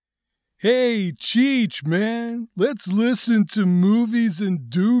Hey, Cheech, man. Let's listen to movies and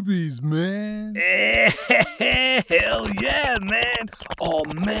doobies, man. Hell yeah, man. Oh,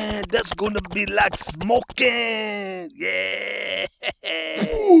 man, that's gonna be like smoking. Yeah.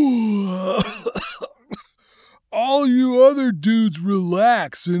 All you other dudes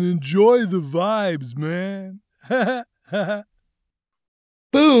relax and enjoy the vibes, man.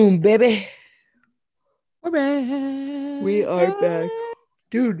 Boom, baby. We're back. We are back.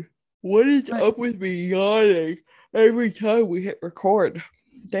 Dude, what is What? up with me yawning every time we hit record?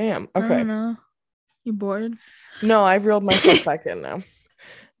 Damn. I Okay. don't know. You bored? No, I've reeled myself back in now.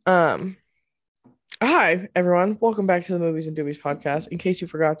 Hi, everyone. Welcome back to the Movies and Doobies podcast. In case you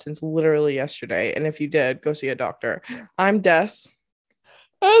forgot since literally yesterday, and if you did, go see a doctor. I'm Des.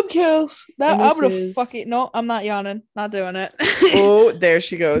 I'm Kels. And I'm this gonna is- fuck it. No, I'm not yawning. Not doing it. Oh, there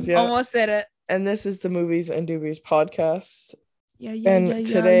she goes. Yeah. Almost did it. And this is the Movies and Doobies podcast. Yeah. And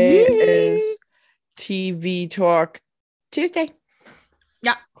today is TV Talk Tuesday.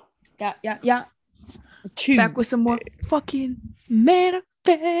 Yeah. Back with some more fucking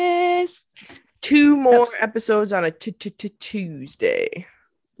manifest. 2 more episodes on a Tuesday.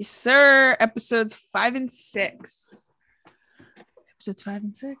 Yes, sir. Episodes 5 and 6. Episodes 5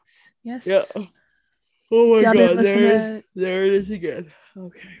 and 6. Yes. Yeah. Oh my Y'all didn't god, listen to there it is again.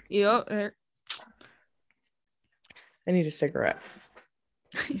 Okay. Yo, there. I need a cigarette.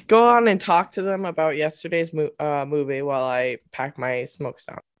 Go on and talk to them about yesterday's movie while I pack my smokes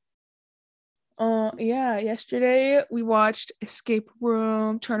down. Yeah, yesterday we watched Escape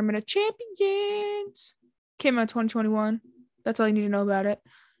Room Tournament of Champions. Came out 2021. That's all you need to know about it.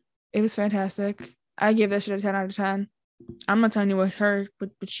 It was fantastic. I gave that shit a 10 out of 10. I'm not telling you what her, but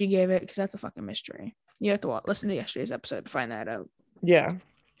she gave it because that's a fucking mystery. You have to listen to yesterday's episode to find that out. Yeah.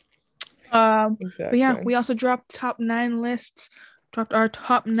 Exactly. But yeah, Exactly. we also dropped top 9 lists. Dropped our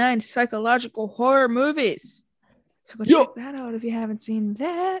top 9 psychological horror movies. So go check that out if you haven't seen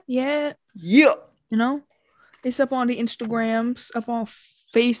that yet. Yeah. You know, it's up on the Instagrams, up on I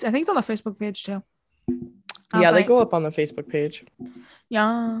think it's on the Facebook page too. Yeah, they go up on the Facebook page.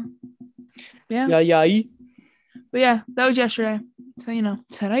 Yeah. Yeah. But yeah, that was yesterday. So you know,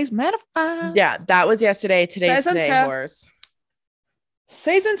 today's manifest. Yeah, that was yesterday. Today's Season today, 2. horse.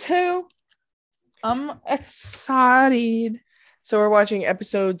 Season 2. I'm excited. So we're watching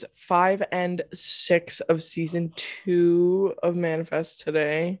episodes 5 and 6 of season 2 of Manifest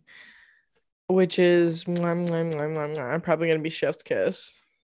today, which is I'm probably gonna be Chef's Kiss.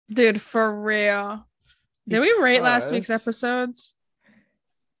 Dude, for real. Did we rate last week's Because- episodes?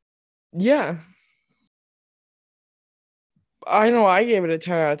 Yeah. I know I gave it a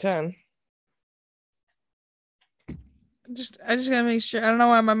 10 out of 10. I just gotta make sure. I don't know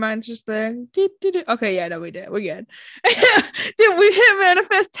why my mind's just there. Okay, yeah, no, we did. We're good. Dude, we hit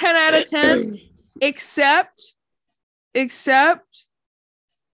manifest 10 out of 10. Except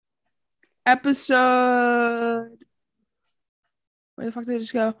episode. Where the fuck did it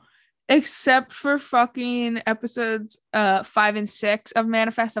just go? Except for fucking episodes 5 and 6 of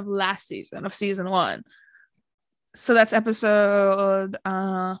Manifest of last season, of season 1. So that's episode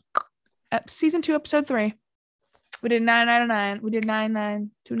season 2, episode 3. We did 9 out of 9. We did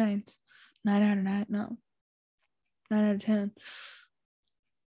 9, 2 9s. 9 out of 9. No. 9 out of 10.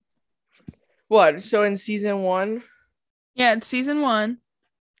 What? So in season 1? Yeah, it's season 1.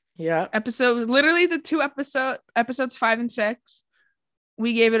 Yeah. Episode, literally the 2 episodes 5 and 6.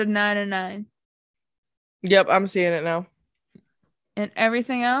 We gave it a 9 and 9. Yep, I'm seeing it now. And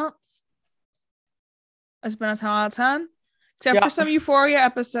everything else has been a 10 out of 10. Except Yeah. for some Euphoria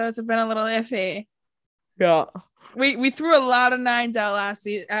episodes have been a little iffy. Yeah. We threw a lot of 9s out last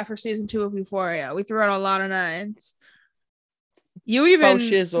season for season 2 of Euphoria. We threw out a lot of 9s. You even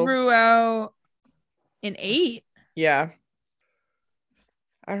shizzle. threw out an 8. Yeah.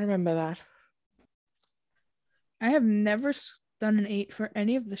 I remember that. I have never done an 8 for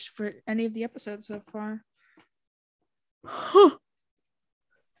any of the episodes so far. Huh.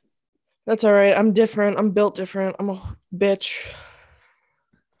 That's all right. I'm different. I'm built different. I'm a bitch.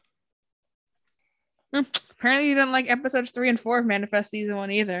 Apparently you didn't like episodes 3 and 4 of Manifest season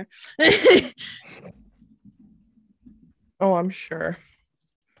 1 either. Oh, I'm sure.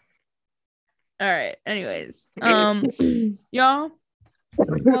 All right. Anyways, y'all,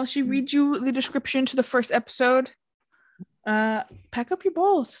 while she reads you the description to the first episode, pack up your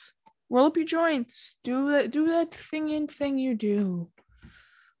balls, roll up your joints, do that thing you do.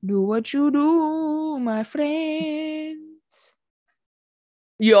 Do what you do, my friends.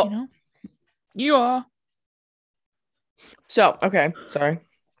 Yo. You know? Yeah. So, okay. Sorry.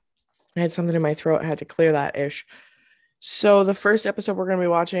 I had something in my throat. I had to clear that ish. So the first episode we're going to be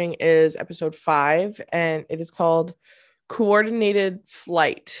watching is episode 5, and it is called Coordinated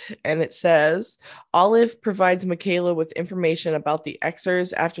Flight. And it says Olive provides Michaela with information about the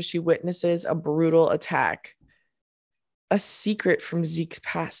Xers after she witnesses a brutal attack. A secret from Zeke's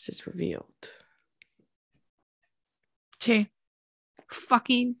past is revealed. T.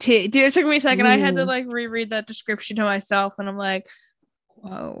 Fucking T. Dude, it took me a second. I had to like reread that description to myself, and I'm like,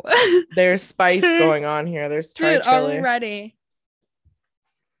 whoa. There's spice going on here. There's tart Dude, chili. already.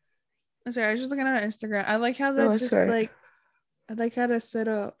 I'm sorry, I was just looking at her Instagram. I like how that No, it's just all right. like, I like how to set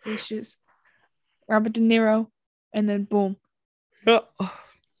up. It's just Robert De Niro, and then boom. Oh.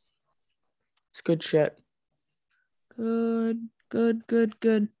 It's good shit. Good.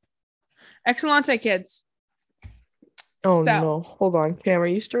 Excellente, kids. Oh So, no. Hold on. Cam, are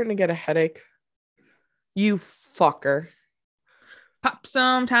you starting to get a headache? You fucker. pop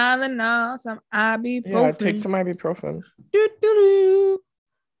some Tylenol, some ibuprofen. Yeah, take some ibuprofen. Doo-doo-doo.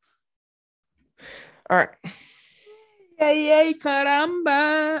 All right. Yay,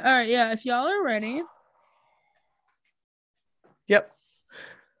 caramba. All right, yeah, if y'all are ready. Yep.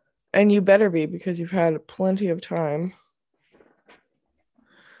 And you better be, because you've had plenty of time.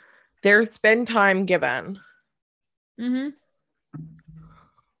 There's been time given. Mm-hmm.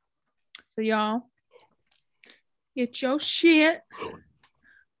 So y'all, get your shit.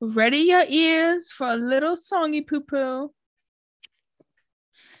 Ready your ears for a little songy poo-poo.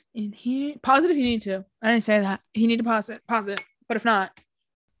 In here. Pause it if you need to. I didn't say that. You need to pause it. Pause it. But if not,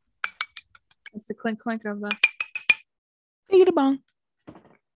 it's the clink clink of the biggity bong.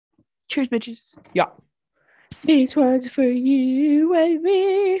 Cheers, bitches. Yeah. These words for you and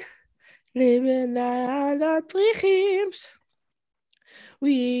me. Living out our dreams.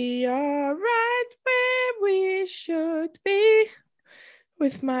 We are right where we should be.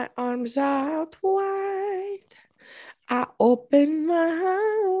 With my arms out wide, I open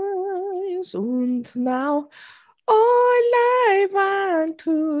my eyes, and now all I want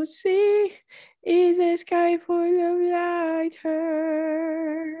to see is a sky full of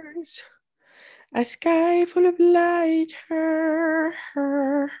lighters. A sky full of lighters.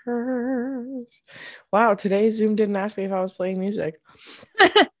 Wow, today Zoom didn't ask me if I was playing music. All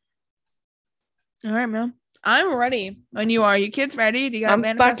right, man. I'm ready. When you are. You kids ready? Do you got I'm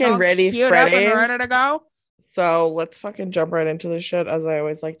manifest fucking all ready, queued up Freddie. and ready to go? So let's fucking jump right into this shit. As I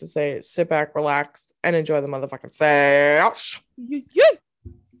always like to say, sit back, relax, and enjoy the motherfucking sesh.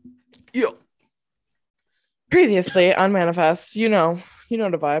 Yeah. Previously on Manifest, you know the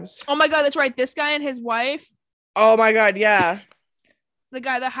vibes. Oh my god, that's right. This guy and his wife, Oh my god, yeah. the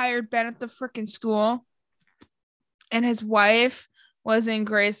guy that hired Ben at the freaking school, and his wife was in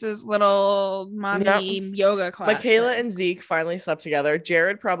Grace's little mommy yoga class. Michaela thing. and Zeke finally slept together.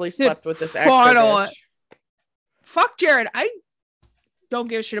 Jared probably Dude, slept with this extra fuck bitch. Fuck Jared. I don't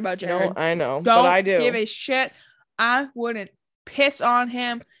give a shit about Jared. No, I know, Don't but I do. give a shit. I wouldn't piss on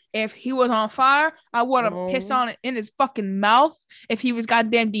him if he was on fire. I wouldn't piss on it in his fucking mouth if he was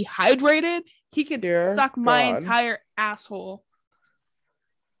goddamn dehydrated. He could Dear suck my God. entire asshole.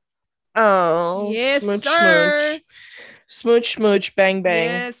 Oh, Yes, smooch, sir. smooch, smooch, bang, bang.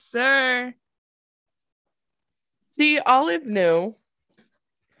 Yes, sir. See, Olive knew.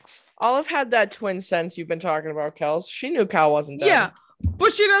 Olive had that twin sense you've been talking about, Kels. She knew Cal wasn't dead. Yeah,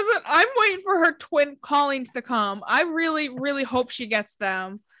 but she doesn't. I'm waiting for her twin callings to come. I really, really hope she gets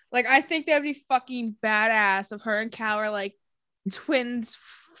them. Like, I think that'd be fucking badass if her and Cal are like twins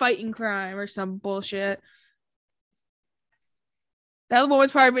fighting crime or some bullshit. That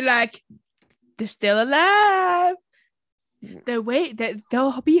woman's probably be like, they're still alive.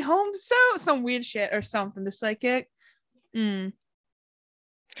 They'll be home soon. Some weird shit or something. The psychic. You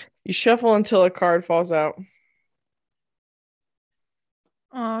shuffle until a card falls out.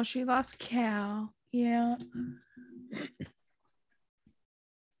 Oh, she lost Cal. Yeah.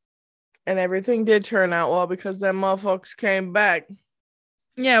 And everything did turn out well because them motherfuckers came back.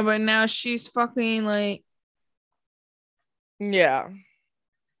 Yeah, but now she's fucking like. Yeah.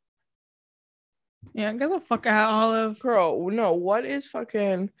 Yeah, get the fuck out, Olive. Girl, no, what is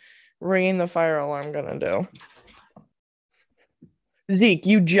fucking ringing the fire alarm gonna do? Zeke,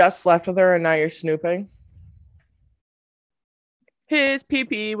 you just slept with her and now you're snooping. His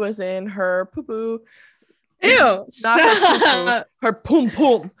pee-pee was in her poo-poo. Ew, Not stop. her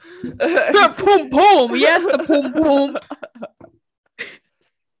poo-poo. Her poom-poom. Her poom poom. Yes, the poom poom.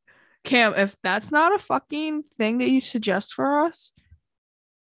 Cam, if that's not a fucking thing that you suggest for us,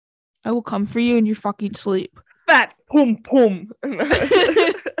 I will come for you in your fucking sleep. Fat poom-poom.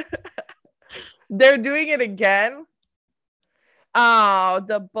 They're doing it again. Oh,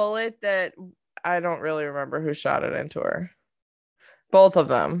 the bullet that I don't really remember who shot it into her. Both of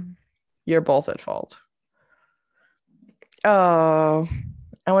them. You're both at fault. Oh,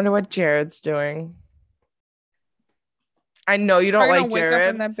 I wonder what Jared's doing. I know you don't We're gonna like wake up Jared,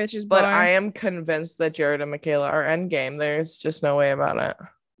 in that bitch's but bar. I am convinced that Jared and Michaela are endgame. There's just no way about it.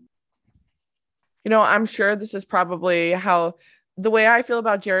 You know, I'm sure this is probably how the way I feel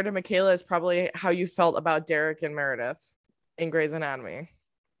about Jared and Michaela is probably how you felt about Derek and Meredith in Grey's Anatomy.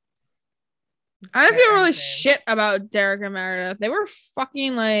 I don't feel really Endgame. shit about Derek and Meredith. They were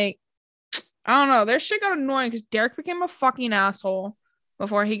fucking like, I don't know. Their shit got annoying because Derek became a fucking asshole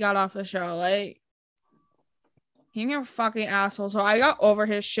before he got off the show. Like, he became a fucking asshole. So I got over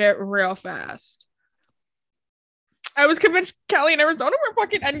his shit real fast. I was convinced Kelly and Arizona were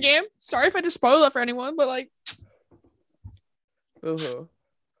fucking endgame. Sorry if I just spoiled it for anyone, but like, Ooh.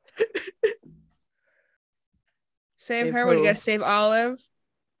 save her. What do you who? gotta save Olive?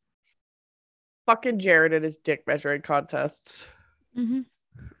 Fucking Jared at his dick measuring contests. Mm-hmm.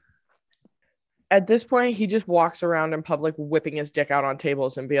 At this point, he just walks around in public whipping his dick out on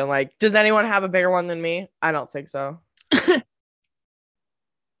tables and being like, does anyone have a bigger one than me? I don't think so.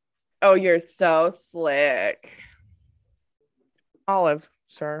 Oh, you're so slick. Olive,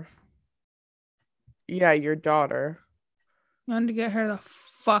 sir. Yeah, your daughter. Wanted to get her the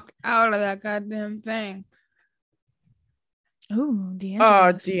fuck out of that goddamn thing. Ooh, Oh,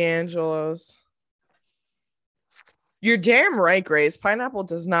 D'Angelo's. D'Angelo's. You're damn right, Grace. Pineapple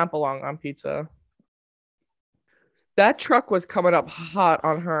does not belong on pizza. That truck was coming up hot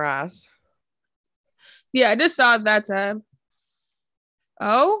on her ass. Yeah, I just saw that tab.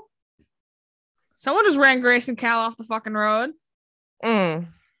 Oh? Someone just ran Grace and Cal off the fucking road. I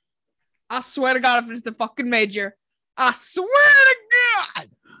swear to God, if it's the fucking major. I swear to God.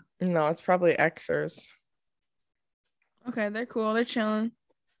 No, it's probably Xers. Okay, they're cool. They're chilling.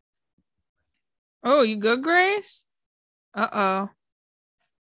 Oh, you good, Grace? Uh-oh.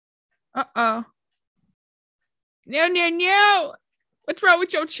 Uh-oh. No, no, no. What's wrong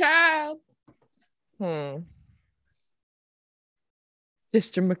with your child?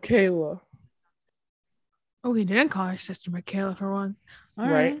 Sister Michaela. Oh, he didn't call her Sister Michaela for one. All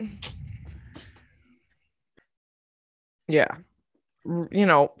Right? right. Yeah. You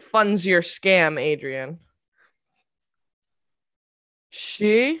know, funds your scam, Adrian.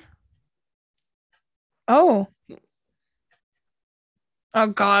 She? Oh. Oh,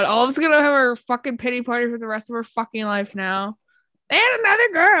 God. Olive's going to have her fucking pity party for the rest of her fucking life now. And another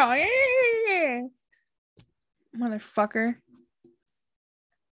girl. Yeah. Motherfucker.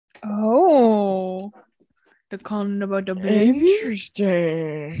 Oh. They're calling about the baby?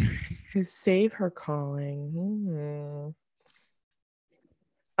 Interesting. Save her calling.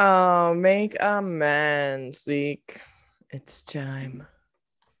 Oh, make amends, Zeke. It's time.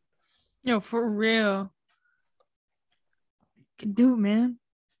 Yo, for real. Can do it, man.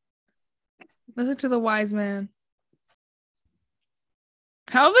 Listen to the wise man.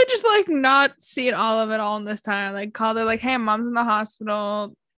 How have they just like not seen Olive at all in this time? Like called her like, hey, mom's in the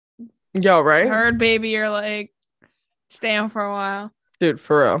hospital. Yo, right? Her and baby are like staying for a while. Dude,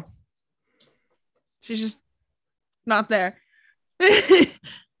 for real. She's just not there. Okay,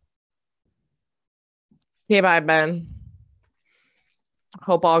 bye, Ben.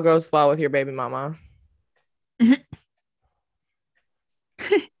 Hope all goes well with your baby mama.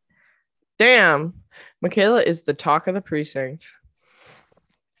 Damn. Michaela is the talk of the precinct.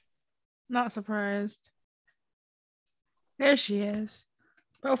 Not surprised. There she is.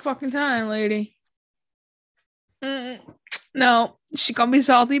 About fucking time, lady. No, she gonna be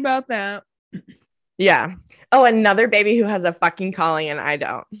salty about that. Yeah. Oh, another baby who has a fucking calling and I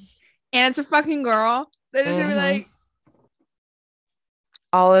don't. And it's a fucking girl. They're just gonna be like,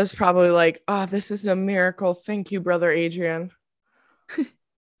 Olive's probably like, oh, this is a miracle. Thank you, brother Adrian.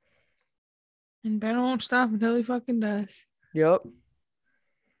 and Ben won't stop until he fucking does. Yep.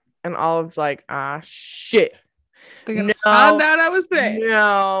 And Olive's like, ah, shit. They're gonna find out I was there.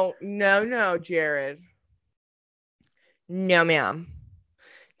 No, Jared. No, ma'am.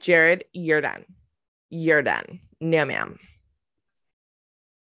 Jared, you're done. You're done. No, ma'am.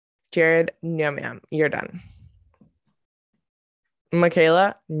 Jared, no, ma'am. You're done.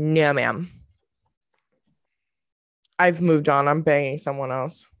 Michaela, no, ma'am. I've moved on. I'm banging someone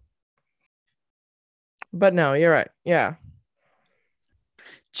else. But no, you're right. Yeah.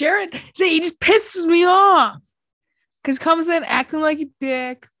 Jared, see, he just pisses me off. Because comes in acting like a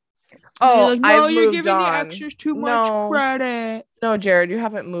dick. Oh, like, no, I've you're moved giving on. the extras too much credit. No, Jared, you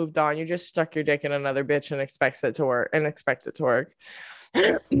haven't moved on. You just stuck your dick in another bitch and expect it to work.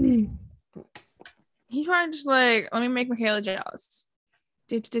 He's trying to just like, let me make Michaela jealous.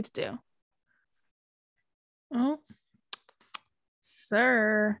 Do. Oh,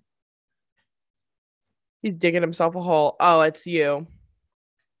 sir. He's digging himself a hole. Oh, it's you.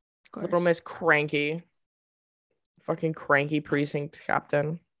 Of Little course. Miss Cranky. Fucking cranky precinct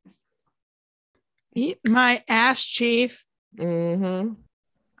captain. Eat my ass, Chief. Mm-hmm.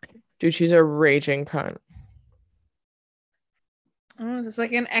 Dude, she's a raging cunt. Oh, is this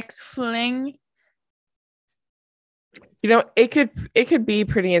like an ex-fling? You know, it could be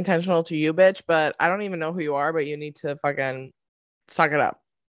pretty intentional to you, bitch, but I don't even know who you are, but you need to fucking suck it up.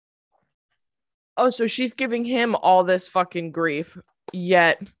 Oh, so she's giving him all this fucking grief,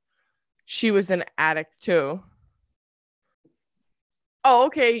 yet she was an addict too. Oh,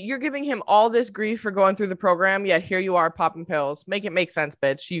 okay. You're giving him all this grief for going through the program, yet here you are popping pills. Make it make sense,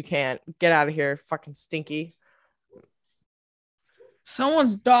 bitch. You can't. Get out of here, fucking stinky.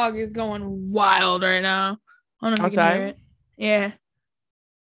 Someone's dog is going wild right now. I don't know if you can hear Outside? it. Yeah.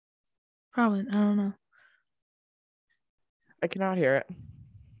 Probably. I don't know. I cannot hear it.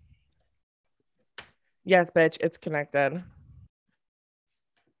 Yes, bitch. It's connected. Of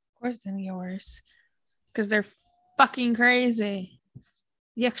course it's gonna get worse. Because they're fucking crazy.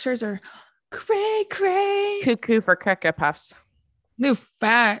 The Xers are cray. Cuckoo for Keka Puffs. New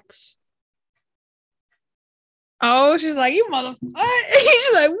facts. Oh, she's like, you mother.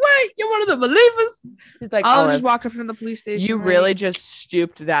 She's like, what? You're one of the believers? She's like, I'll Olive, just walk up from the police station. you right? really just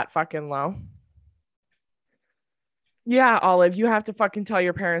stooped that fucking low. Yeah, Olive, you have to fucking tell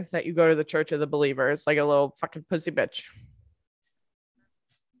your parents that you go to the Church of the Believers like a little fucking pussy bitch.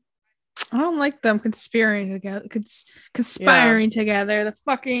 I don't like them conspiring together. The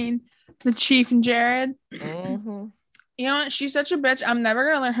Chief and Jared. Mm-hmm. You know what? She's such a bitch. I'm never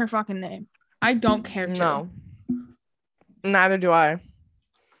gonna learn her fucking name. I don't care to. No. Neither do I.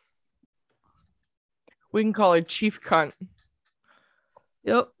 We can call her Chief Cunt.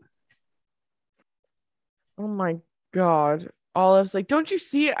 Yep. Oh my God. Olive's like, don't you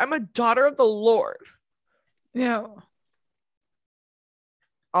see? I'm a daughter of the Lord. Yeah.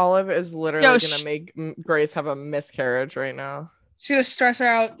 Olive is literally Yo, gonna make Grace have a miscarriage right now. She's gonna stress her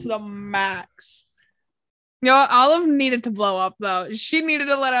out to the max. You know what? Olive needed to blow up though. She needed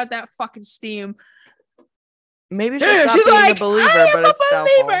to let out that fucking steam. Maybe she'll Yeah, stop she's being like, a believer, I am but it's a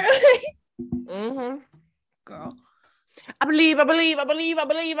doubtful. believer. Mm-hmm. Girl. I believe.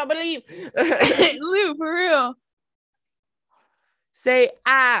 Lou, for real. Say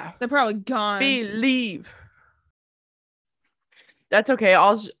I They're probably gone. believe. That's okay.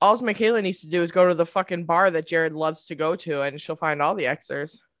 All Michaela needs to do is go to the fucking bar that Jared loves to go to, and she'll find all the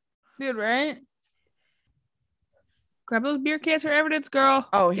Xers. Dude, right? Grab those beer cans for evidence, girl.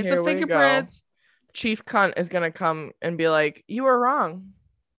 Oh, Get here some we fingerprints. Chief Cunt is gonna come and be like, "You were wrong."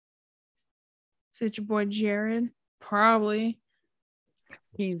 Is it your boy Jared? Probably.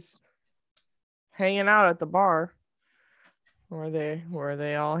 He's hanging out at the bar where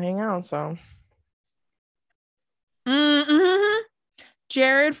they all hang out. So Mm-hmm.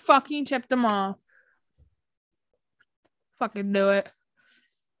 Jared fucking tipped them off. Fucking do it.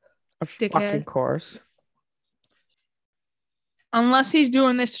 of Dickhead. fucking course. Unless he's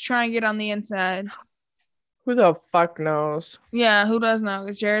doing this to try and get on the inside. Who the fuck knows? Yeah, who does know?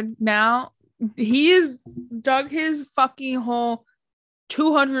 Because Jared now, he is dug his fucking hole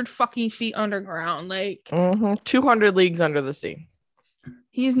 200 fucking feet underground. Like, 200 leagues under the sea.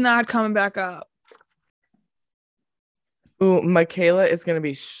 he's not coming back up. Ooh, Michaela is gonna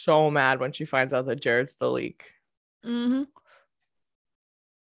be so mad when she finds out that Jared's the leak. Mm-hmm.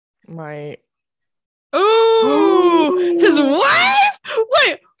 My Ooh, it's his wife?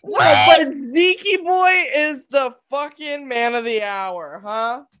 Wait, what? But Zeke boy is the fucking man of the hour,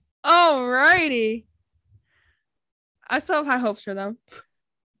 huh? Alrighty. I still have high hopes for them.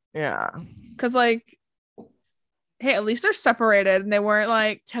 Yeah. Because, like, hey, at least they're separated and they weren't,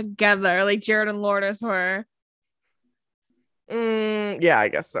 like, together like Jared and Lourdes were. Yeah, I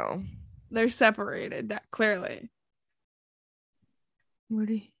guess so. They're separated, that clearly. What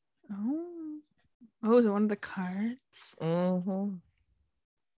do you... Oh, is it one of the cards?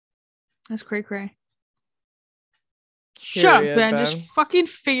 That's cray. Shut up, Period, Ben. Ben. Just fucking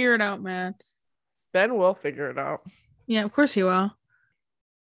figure it out, man. Ben will figure it out. Yeah, of course he will.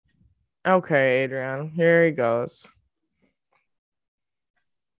 Okay, Adrian. Here he goes.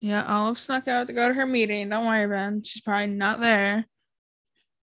 Yeah, Olive snuck out to go to her meeting. Don't worry, Ben. She's probably not there.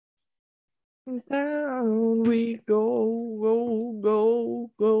 Down we go.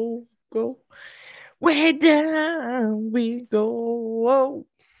 Way down we go.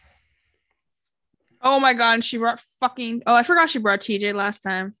 Oh my god, and she brought fucking... Oh, I forgot she brought TJ last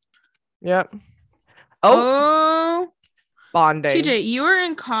time. Yep. Oh. Bonding. TJ, you were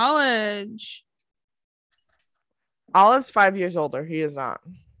in college. Olive's 5 years older. He is not.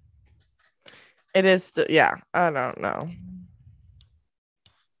 It is yeah, I don't know.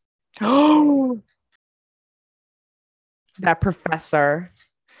 Oh, that professor.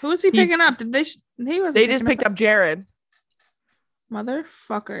 Who is he He's- picking up? Did they? He was. They just picked up Jared.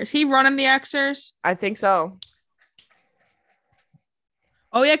 Motherfuckers. He running the Xers? I think so.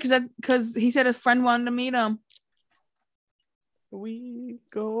 Oh yeah, because he said his friend wanted to meet him. We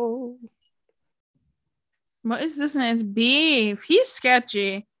go. What is this man's beef? He's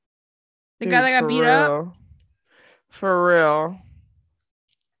sketchy. The Dude, guy that got for beat up. real. For real.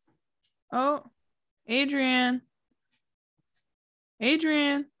 Oh, Adrian.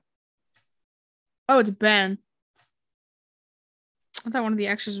 Oh, it's Ben. I thought one of the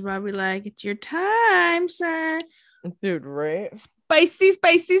extras was probably like, "It's your time, sir." Dude, right? Spicy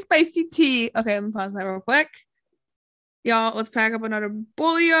tea. Okay, let me pause that real quick. Y'all, let's pack up another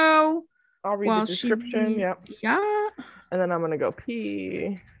bulio. I'll read while the description. Yep. Yeah. And then I'm gonna go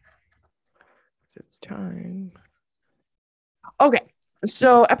pee. It's time. Okay.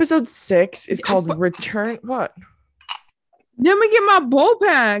 So episode 6 is called Return. What? Let me get my bowl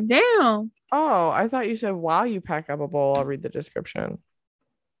pack. Damn. Oh, I thought you said while you pack up a bowl, I'll read the description.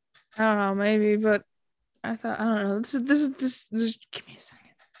 I don't know, maybe, but I don't know. This is give me a second.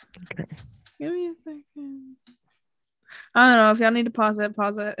 Okay. Give me a second. I don't know. If y'all need to pause it.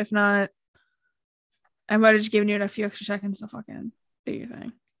 If not, I might have just given you a few extra seconds to fucking do your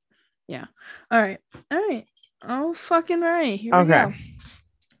thing. Yeah. All right. Oh, fucking right. Here we go.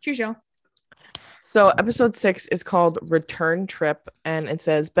 Cheers, y'all. So episode 6 is called Return Trip, and it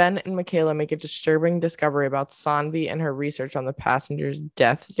says Ben and Michaela make a disturbing discovery about Sanvi and her research on the passenger's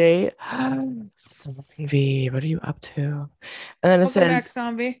death date. Sanvi, what are you up to? And then it says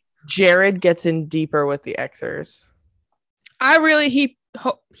Jared gets in deeper with the Xers. I really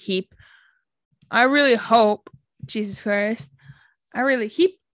hope, Jesus Christ. I really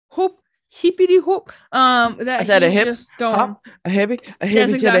hope that I said he's a hip just going. hop, a hippie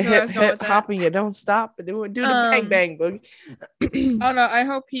That's exactly to where I the was hip going hip with that. hopping. You don't stop. Do the bang bang boogie. Oh no, I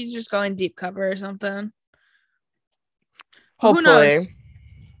hope he's just going deep cover or something. Who knows?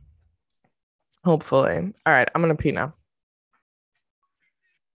 Hopefully. All right, I'm gonna pee now.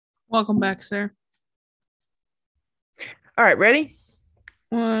 Welcome back, sir. All right, ready?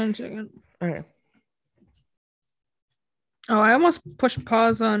 1 second. All right. Oh, I almost pushed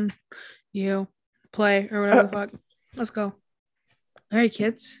pause on you. Play or whatever the fuck. Let's go. All right,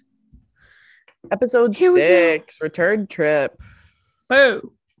 kids. Episode Here we go. 6, Return Trip.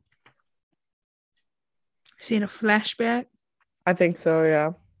 Boo. Seeing a flashback? I think so,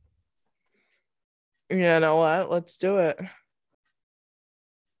 yeah. You know what? Let's do it.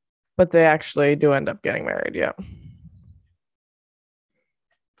 But they actually do end up getting married, yeah.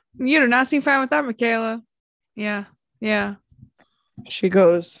 You do not seem fine with that, Michaela. Yeah. She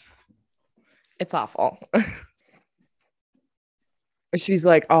goes, it's awful. She's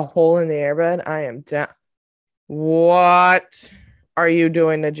like, a hole in the airbed? I am down. What are you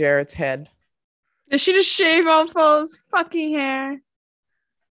doing to Jared's head? Did she just shave off all his fucking hair?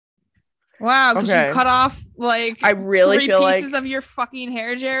 Wow, because you cut off like I really 3 feel pieces of your fucking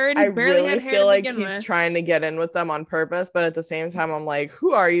hair, Jared. I You barely really had hair feel to like begin he's with. trying to get in with them on purpose, but at the same time, I'm like,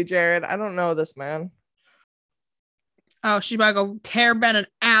 who are you, Jared? I don't know this man. Oh, she's about to go tear Ben an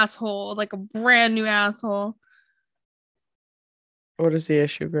asshole, like a brand new asshole. What is the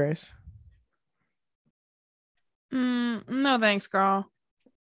issue, Grace? No thanks, girl.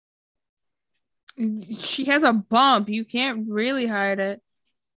 She has a bump. You can't really hide it.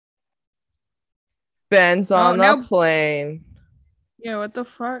 Ben's on the plane. Yeah, what the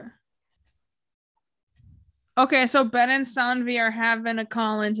fuck? Okay, so Ben and Sanvi are having a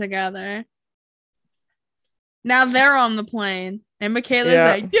call-in together. Now they're on the plane. And Michaela's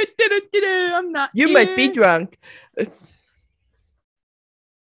like, I'm not You here. might be drunk. It's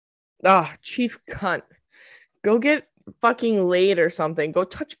chief cunt. Go get fucking laid or something. Go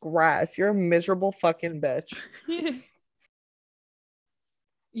touch grass. You're a miserable fucking bitch.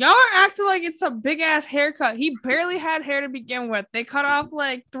 Y'all are acting like it's a big ass haircut. He barely had hair to begin with. They cut off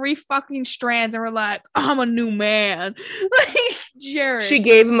like 3 fucking strands and were like, I'm a new man. Like, Jared. She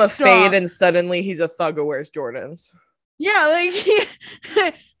gave him a fade and suddenly he's a thug who wears Jordans. Yeah, like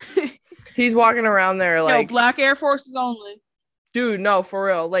he's walking around there like black Air Forces only. Dude, no, for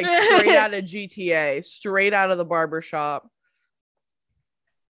real. Like straight out of GTA, straight out of the barber shop.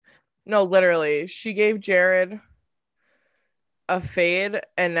 No, literally. She gave Jared a fade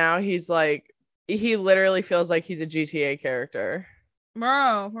and now he's like, he literally feels like he's a GTA character.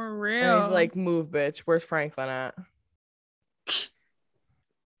 Bro, for real. And he's like, move, bitch. Where's Franklin at?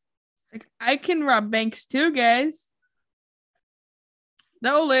 Like, I can rob banks too, guys.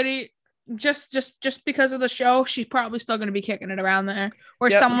 The old lady, just because of the show, she's probably still gonna be kicking it around there, or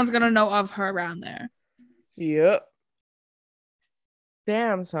Yep. someone's gonna know of her around there. Yep.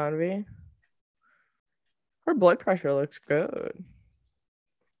 Damn, Sanvi. Her blood pressure looks good.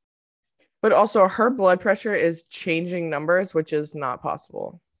 But also, her blood pressure is changing numbers, which is not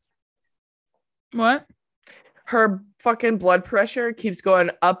possible. What? Her fucking blood pressure keeps going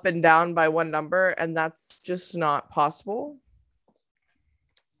up and down by one number, and that's just not possible.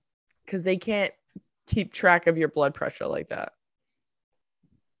 Because they can't keep track of your blood pressure like that.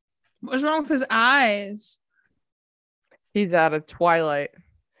 What's wrong with his eyes? He's out of Twilight.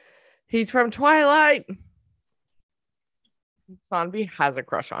 He's from Twilight. Sanvi has a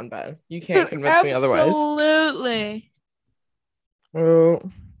crush on Ben. You can't convince me otherwise. Absolutely. Oh.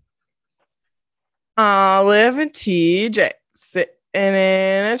 Olive and TJ sitting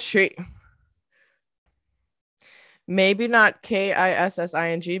in a tree. Maybe not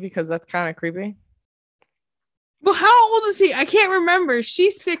KISSING because that's kind of creepy. Well, how old is he? I can't remember.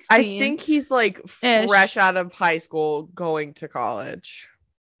 She's 16. I think he's like fresh out of high school going to college.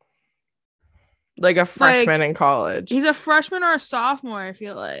 Like a freshman in college. He's a freshman or a sophomore, I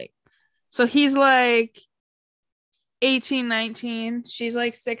feel like. So he's like 18, 19. She's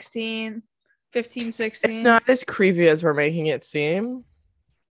like 16, 15, 16. It's not as creepy as we're making it seem.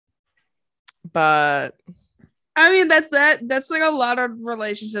 But I mean, that's like a lot of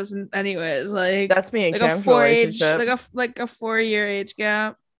relationships anyways. Like that's me and like Cam's a 4 relationship. like a 4-year age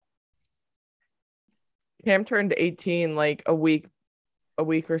gap. Cam turned 18 like a week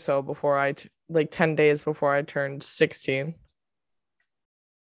or so before like 10 days before I turned 16.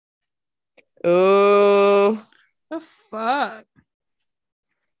 Oh, The fuck?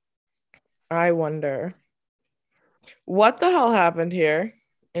 I wonder what the hell happened here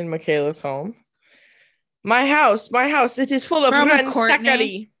in Michaela's home. My house, it is full of Probably Courtney.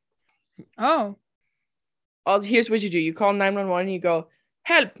 Courtney. Oh, Here's what you do. You call 911 and you go,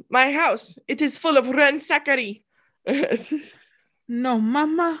 help, my house, it is full of ransackary. no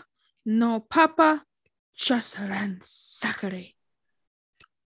mama, no papa, just ransackary.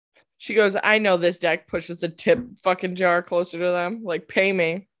 She goes, I know this deck, pushes the tip fucking jar closer to them. Like, pay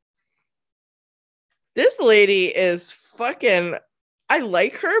me. This lady is fucking, I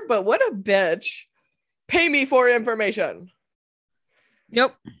like her, but what a bitch. Pay me for information.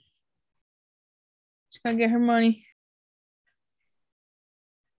 Yep. She's gonna get her money.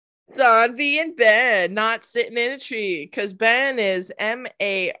 Sanvi and Ben not sitting in a tree because Ben is MARRIED.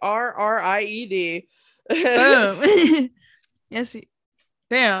 Boom. Yes.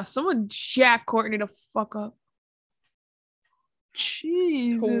 Damn, someone jack Courtney the fuck up.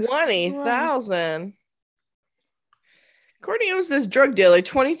 Jesus. 20,000. Courtney owes this drug dealer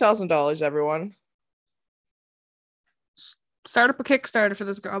 $20,000, everyone. Start up a Kickstarter for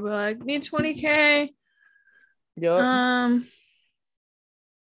this girl. I'll be like, need 20K. Yep. I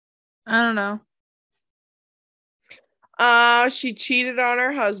don't know. She cheated on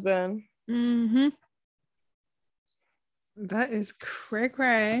her husband. Mm-hmm. That is cray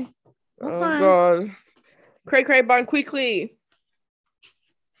cray. Oh god. Cray cray bon quickly.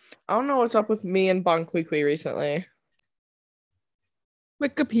 I don't know what's up with me and bon quickly recently.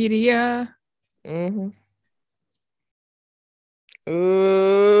 Wikipedia. Mm-hmm.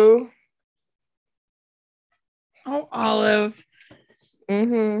 Ooh. Oh, Olive.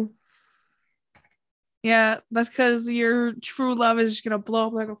 Mm-hmm. Yeah, that's because your true love is just gonna blow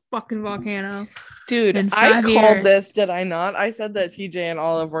up like a fucking volcano. Dude, in I 5 called years. this, did I not? I said that TJ and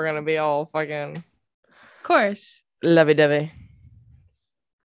Olive were gonna be all fucking Of course. lovey-dovey.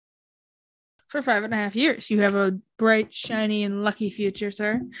 For 5.5 years, you have a bright, shiny, and lucky future,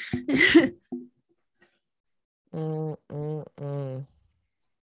 sir.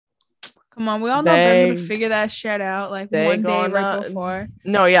 Come on, we all know Ben's gonna figure that shit out like one day right before.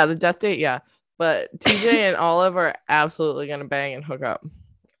 No, yeah, the death date, yeah. But TJ and Olive are absolutely gonna bang and hook up.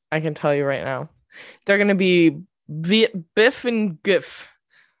 I can tell you right now. They're gonna be Biff and Giff.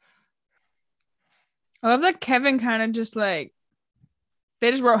 I love that Kevin kind of just like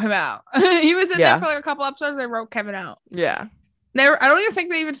they just wrote him out. He was in there for like a couple episodes. They wrote Kevin out. Yeah. I don't even think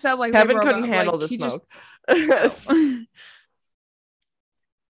they even said like Kevin couldn't handle the smoke.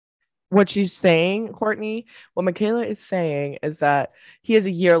 What she's saying, Courtney, what Michaela is saying is that he has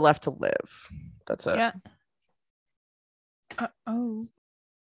a year left to live. That's it. Yeah. Oh.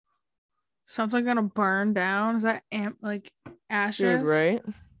 Something gonna burn down? Is that like ashes? Dude, right?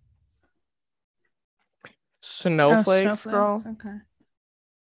 Snowflakes, girl. Okay.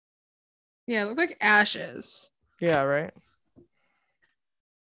 Yeah, it looked like ashes. Yeah, right.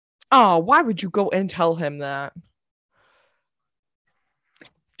 Oh, why would you go and tell him that?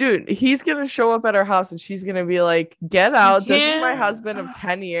 Dude, he's gonna show up at her house and she's gonna be like, get out. This is my can't- husband of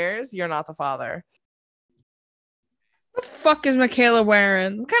 10 years. You're not the father. What the fuck is Michaela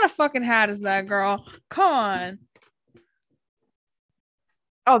wearing? What kind of fucking hat is that, girl? Come on.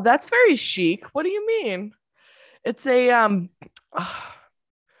 Oh, that's very chic. What do you mean? It's a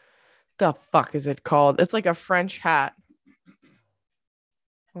the fuck is it called? It's like a French hat.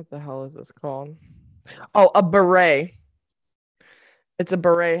 What the hell is this called? Oh, a beret. It's a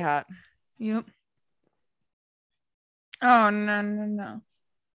beret hat. Yep. Oh, no.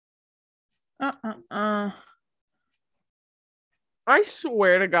 I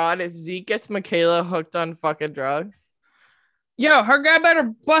swear to God, if Zeke gets Michaela hooked on fucking drugs. Yo, her guy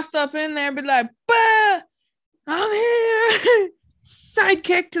better bust up in there and be like, bah, I'm here.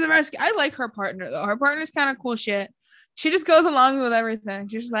 Sidekick to the rescue. I like her partner, though. Her partner's kind of cool shit. She just goes along with everything.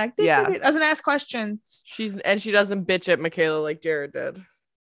 She's just like, Yeah. doesn't ask questions. She doesn't bitch at Michaela like Jared did.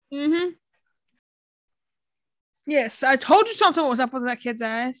 Mm-hmm. Yes, I told you something was up with that kid's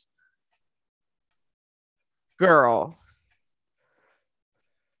eyes. Girl.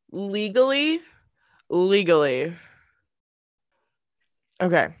 Legally. Okay.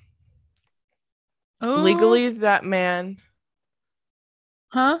 Oh. Legally, that man.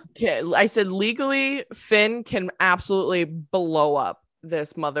 Huh? I said legally, Finn can absolutely blow up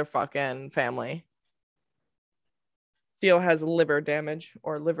this motherfucking family. Theo has liver damage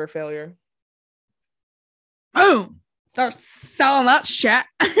or liver failure. Oh, they're selling that shit.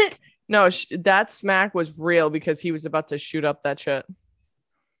 No, that smack was real because he was about to shoot up that shit.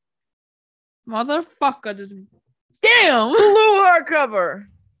 Motherfucker just damn. Blew our cover.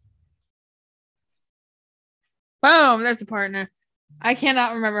 Boom, there's the partner. I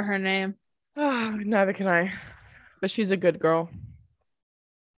cannot remember her name. Neither can I. But she's a good girl.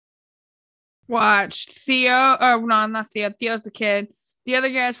 Watch Theo. Oh no, not Theo. Theo's the kid. The other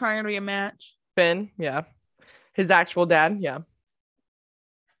guy's probably gonna be a match. Finn, yeah. His actual dad, yeah.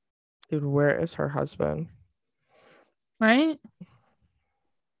 Dude, where is her husband? Right?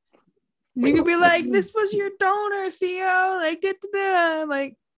 You could be like, this was your donor, Theo. Like,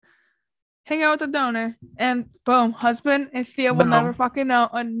 like, hang out with the donor. And boom, husband and Theo will No. never fucking know.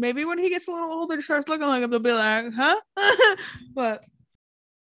 And maybe when he gets a little older, he starts looking like him, they'll be like, huh? But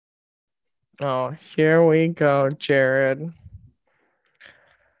Oh, here we go, Jared.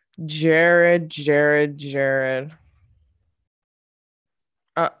 Jared.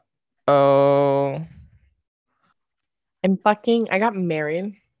 Oh. I got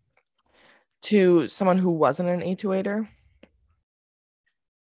married to someone who wasn't an A2-8er.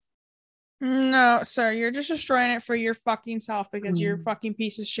 no, sir, you're just destroying it for your fucking self because you're a fucking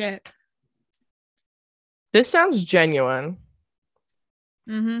piece of shit. This sounds genuine.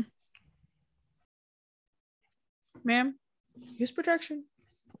 Mm-hmm. Ma'am, use protection.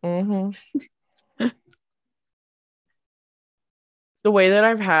 Mm-hmm. The way that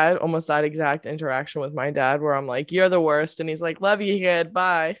I've had almost that exact interaction with my dad where I'm like, you're the worst. And he's like, love you, kid.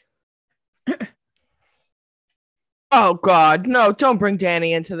 Bye. Oh, God. No, don't bring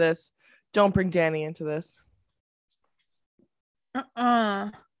Danny into this. Don't bring Danny into this.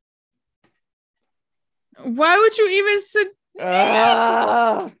 Why would you even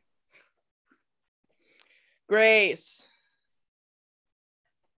Grace.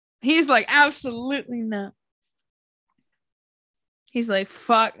 He's like, absolutely not. He's like,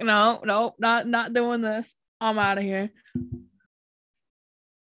 fuck, no, not doing this. I'm out of here.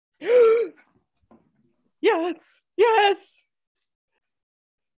 Yes.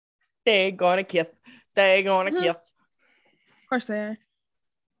 They gonna kiss. Of course they are.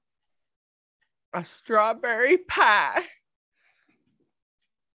 A strawberry pie.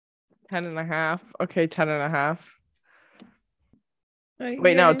 10.5. Okay, 10.5.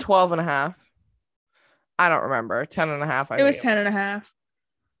 Wait, no, 12.5. I don't remember. 10.5. It was 10.5.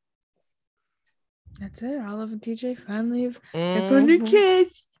 That's it. Olive and TJ finally have found their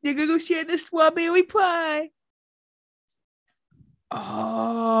kids. They're gonna go share the strawberry pie.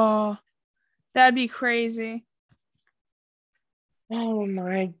 Oh, that'd be crazy. Oh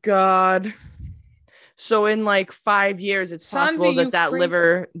my God. So in like 5 years, it's possible Sanvi,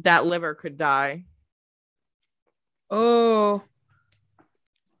 that liver could die. Oh.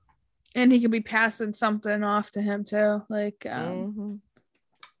 And he could be passing something off to him too. Like the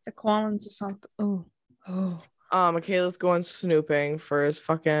Collins or something. Oh. Michaela's going snooping for his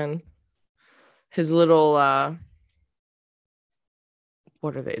little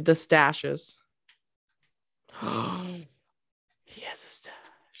what are they? The stashes. He has a stash.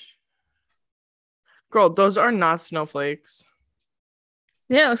 Girl, those are not snowflakes.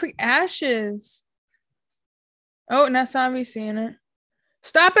 Yeah, it looks like ashes. Oh, now Savi's seeing it.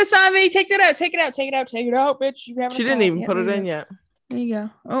 Stop it, Savi. Take it out. Take it out. Take it out. Take it out, bitch. You haven't. She didn't even put it in yet. There you go.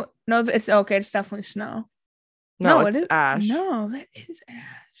 Oh no, it's okay. It's definitely snow. No, it it's is ash. No, that is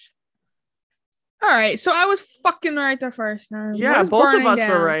ash. All right, so I was fucking right the first time. Yeah, both of us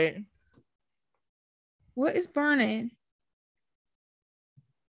were right. What is burning?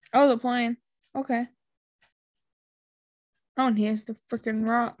 Oh, the plane. Okay. Oh, and here's the freaking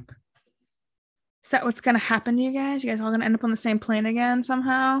rock. Is that what's gonna happen to you guys? You guys all gonna end up on the same plane again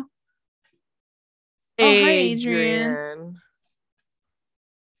somehow? Oh, hi, Adrian.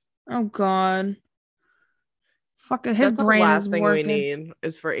 Oh God. Fucking his That's the brain last is thing working. we need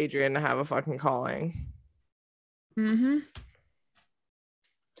is for Adrian to have a fucking calling. Mm-hmm.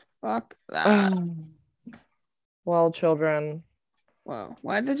 Fuck that. Well, children. Whoa.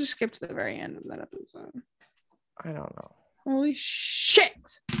 Why did they just skip to the very end of that episode? I don't know. Holy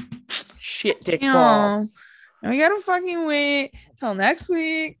shit. Shit dick Damn. balls. And we gotta fucking wait till next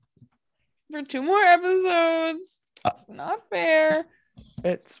week for 2 more episodes. It's not fair.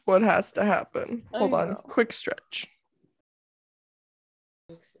 It's what has to happen. Hold on. know. Quick stretch.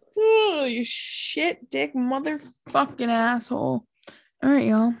 Holy shit, dick motherfucking asshole. All right,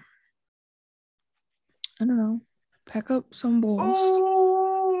 y'all. I don't know. Pack up some balls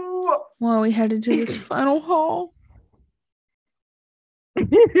Oh. while we head into this final haul.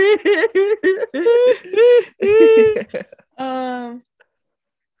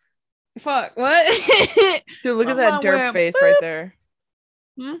 Fuck, what? Dude, look at that derp face right there.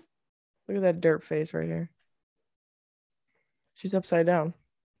 Look at that derp face right here. She's upside down.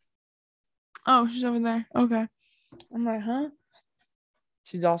 Oh, she's over there. Okay. I'm like, huh?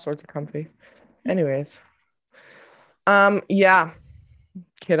 She's all sorts of comfy. Anyways. Yeah.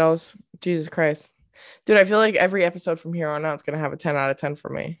 Kiddos. Jesus Christ. Dude, I feel like every episode from here on out is gonna have a 10 out of 10 for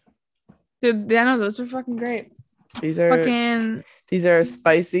me. Dude, yeah, no, those are fucking great. These are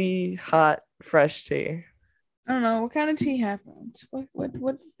spicy, hot, fresh tea. I don't know what kind of tea happens.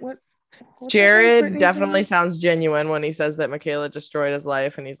 What Jared definitely sounds genuine when he says that Michaela destroyed his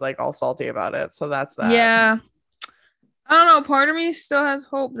life and he's like all salty about it. So that's that. Yeah. I don't know. Part of me still has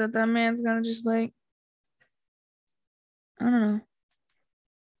hope that that man's gonna just like, I don't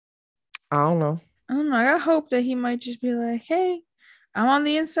know. I got hope that he might just be like, hey, I'm on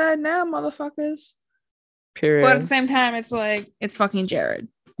the inside now, motherfuckers. Period. But at the same time, it's like, it's fucking Jared.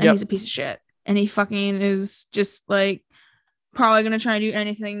 And he's a piece of shit. And he fucking is just like probably gonna try and do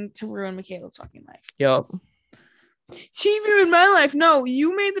anything to ruin Michaela's fucking life. Yep. She ruined my life. No,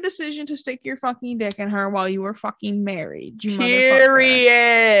 you made the decision to stick your fucking dick in her while you were fucking married. You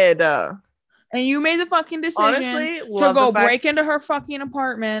Period. Motherfucker. And you made the fucking decision to go break into her fucking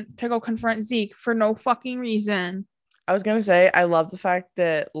apartment to go confront Zeke for no fucking reason. I was gonna say, I love the fact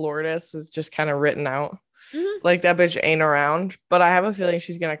that Lourdes is just kind of written out. Mm-hmm. Like that bitch ain't around, but I have a feeling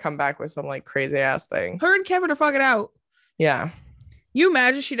she's gonna come back with some like crazy ass thing. Her and Kevin are fucking out. Yeah. You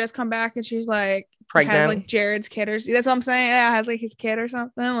imagine she does come back and she's like pregnant, has like Jared's kid or that's what I'm saying. Yeah, has like his kid or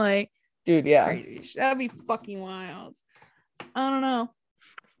something. Like, dude, yeah, crazy. That'd be fucking wild. I don't know.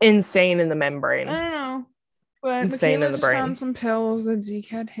 Insane in the membrane. I don't know. But insane Michaela in the just brain. found some pills that Zeke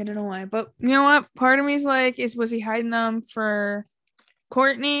had hidden away. But you know what? Part of me is like, was he hiding them for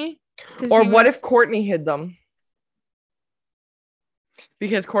Courtney? Or what if Courtney hid them?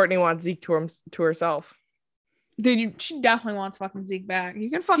 Because Courtney wants Zeke to herself. Dude, she definitely wants fucking Zeke back. You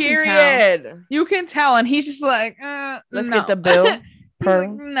can fucking tell. You can tell. And he's just like, let's no. get the bill. He's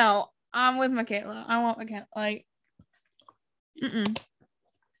like, no, I'm with Michaela. I want Michaela. Like,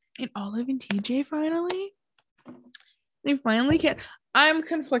 And Olive and TJ finally? They finally can. I'm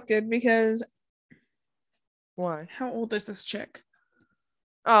conflicted because. Why? How old is this chick?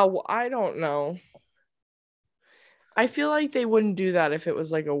 Oh, well, I don't know. I feel like they wouldn't do that if it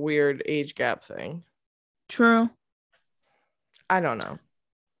was like a weird age gap thing. True. I don't know.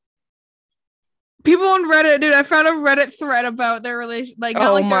 People on Reddit, dude, I found a Reddit thread about their relation. Like,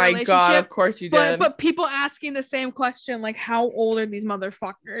 not like their relationship, God, of course you did. But people asking the same question, like, how old are these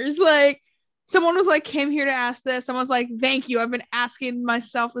motherfuckers? Like, someone was like, came here to ask this. Someone's like, thank you. I've been asking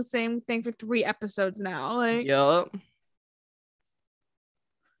myself the same thing for 3 episodes now. Like, yup.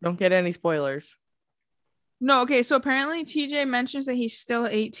 Don't get any spoilers. No, okay, so apparently TJ mentions that he's still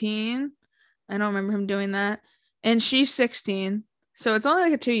 18. I don't remember him doing that. And she's 16. So it's only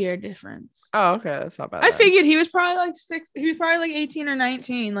like a 2-year difference. Oh, okay. That's not bad. I figured he was probably like 18 or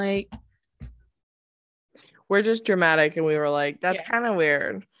 19. Like, we're just dramatic and we were like, that's kind of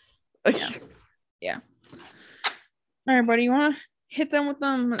weird. Yeah. All right, buddy. You want to hit them with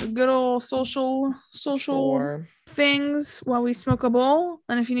them good old social Sure. things while we smoke a bowl?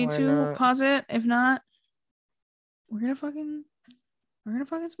 And if you need Why to, not? pause it. If not, we're gonna fucking We're gonna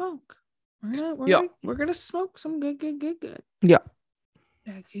fucking smoke. Yeah. We're gonna smoke some good. Yeah.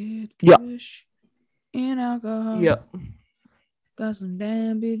 That good Yeah. kush and alcohol. Yep. Got some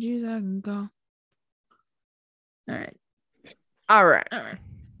damn bitches I can call. All right. All right.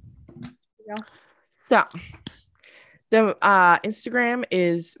 Yeah. So the Instagram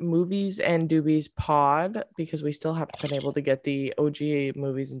is Movies and Doobies Pod because we still haven't been able to get the OG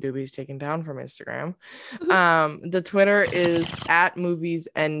Movies and Doobies taken down from Instagram. The Twitter is at Movies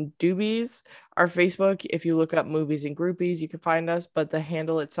and Doobies. Our Facebook, if you look up Movies and Groupies, you can find us, but the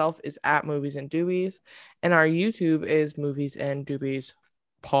handle itself is at Movies and Doobies. And our YouTube is Movies and Doobies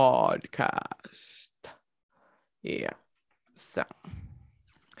Podcast. Yeah. So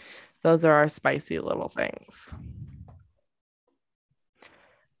those are our spicy little things.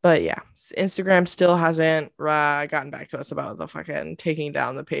 But yeah, Instagram still hasn't gotten back to us about the fucking taking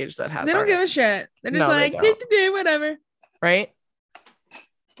down the page that has. They don't give a shit. They're just No, they like, don't. whatever. Right?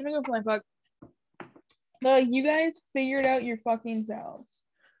 I'm gonna go fly fuck. No, you guys figured out your fucking selves.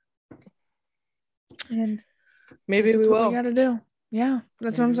 And Maybe we what will. we gotta do. Yeah,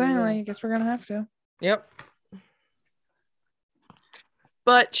 that's what I'm Maybe we saying. will. Like, I guess we're gonna have to. Yep.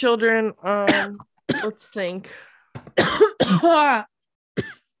 But children, let's think.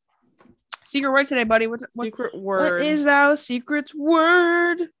 Secret word today, buddy. What Secret word. What is thou secret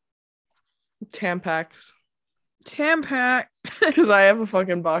word? Tampax? Tampax. Because I have a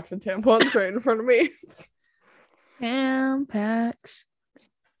fucking box of tampons right in front of me. Tampax.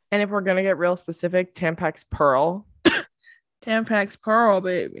 And if we're gonna get real specific, Tampax Pearl. Tampax Pearl,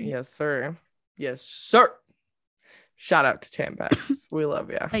 baby. Yes, sir. Yes, sir. Shout out to Tampax. We love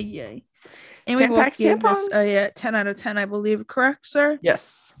you. Yay. And we both Tampax gave this tampons? a 10 out of 10, I believe. Correct, sir?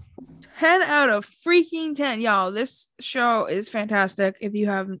 Yes. 10 out of freaking 10. Y'all, this show is fantastic if you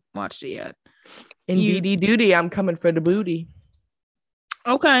haven't watched it yet. Indeedy duty, I'm coming for the booty.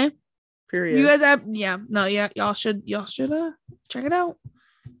 Okay. Period. You guys have y'all should check it out.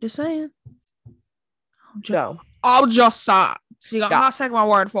 Just saying. I'll just say. So you got to take my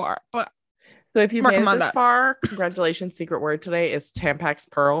word for it. But So if you made it recommend this that. far, congratulations. Secret word today is Tampax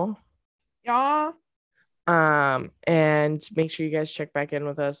Pearl. y'all, And make sure you guys check back in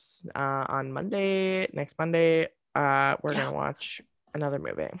with us on Monday. Next Monday, we're gonna watch another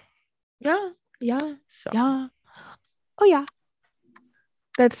movie. yeah. So Oh yeah.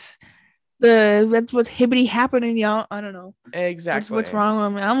 That's what's hibbity happening, y'all. I don't know. exactly. That's what's wrong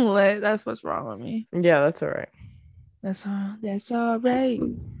with me. I'm lit. That's what's wrong with me. Yeah, that's all right. That's all right.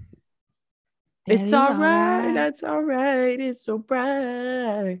 It's all right. That's all right. It's so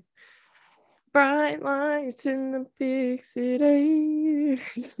bright. Bright lights in the big city.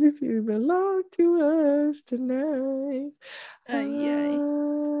 You belong to us tonight.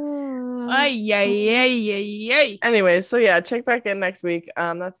 Yay. Anyway, so yeah, check back in next week.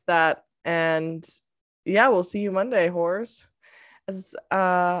 That's that. And yeah, we'll see you Monday, whores. As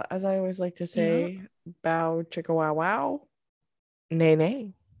I always like to say, bow chicka wow wow. Nay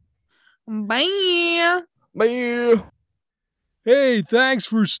nay. Bye. Bye. Hey, thanks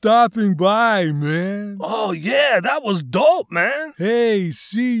for stopping by, man. Oh, yeah, that was dope, man. Hey,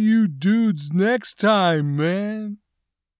 see you dudes next time, man.